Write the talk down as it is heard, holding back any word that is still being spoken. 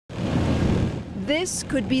This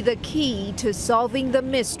could be the key to solving the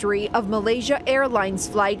mystery of Malaysia Airlines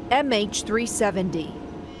Flight MH370.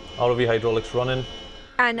 ROV hydraulics running.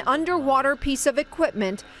 An underwater piece of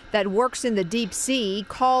equipment that works in the deep sea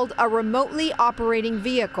called a remotely operating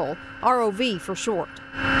vehicle, ROV for short.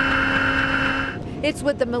 It's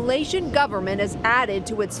what the Malaysian government has added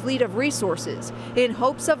to its fleet of resources in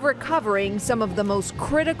hopes of recovering some of the most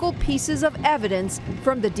critical pieces of evidence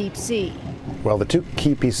from the deep sea. Well, the two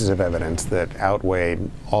key pieces of evidence that outweigh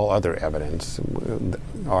all other evidence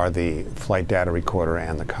are the flight data recorder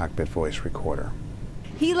and the cockpit voice recorder.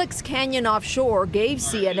 Helix Canyon Offshore gave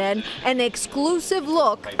CNN an exclusive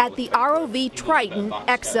look at the ROV Triton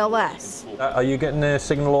XLS. Are you getting a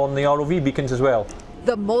signal on the ROV beacons as well?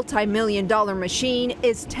 The multi-million-dollar machine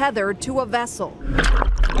is tethered to a vessel,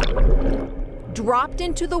 dropped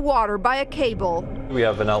into the water by a cable. We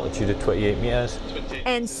have an altitude of 28 meters.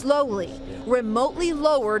 And slowly, remotely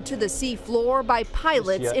lowered to the sea floor by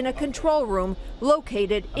pilots in a control room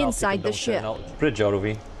located inside the ship. Bridge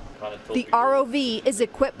ROV. The ROV is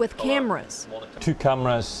equipped with cameras. 2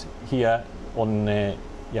 cameras here on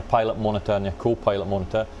your pilot monitor and your co-pilot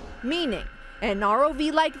monitor. Meaning, an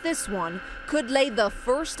ROV like this one could lay the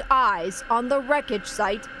first eyes on the wreckage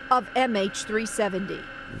site of MH370.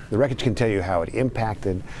 The wreckage can tell you how it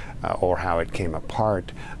impacted or how it came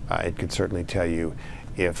apart. It could certainly tell you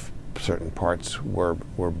if certain parts were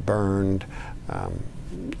burned.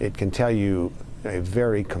 It can tell you a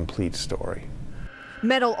very complete story.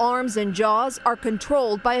 Metal arms and jaws are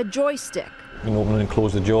controlled by a joystick. You can open and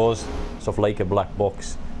close the jaws, stuff like a black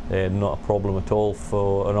box. Not a problem at all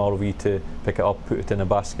for an ROV to pick it up, put it in a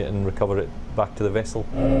basket and recover it back to the vessel.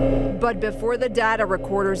 But before the data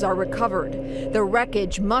recorders are recovered, the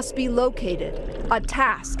wreckage must be located, a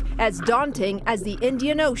task as daunting as the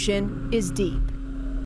Indian Ocean is deep.